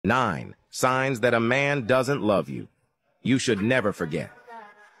9. Signs that a man doesn't love you. You should never forget.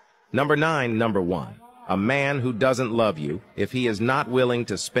 Number 1. A man who doesn't love you if he is not willing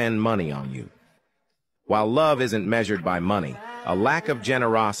to spend money on you. While love isn't measured by money, a lack of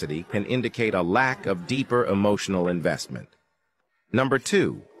generosity can indicate a lack of deeper emotional investment. Number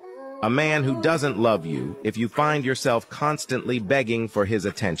 2. A man who doesn't love you if you find yourself constantly begging for his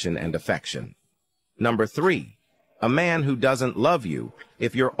attention and affection. Number 3. A man who doesn't love you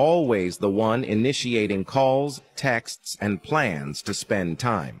if you're always the one initiating calls, texts, and plans to spend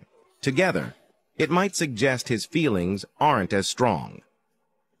time together. It might suggest his feelings aren't as strong.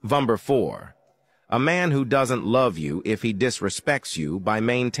 Number 4. A man who doesn't love you if he disrespects you by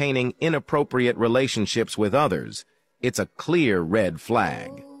maintaining inappropriate relationships with others. It's a clear red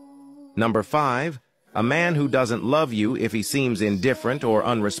flag. Number 5. A man who doesn't love you if he seems indifferent or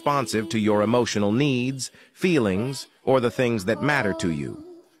unresponsive to your emotional needs, feelings, or the things that matter to you.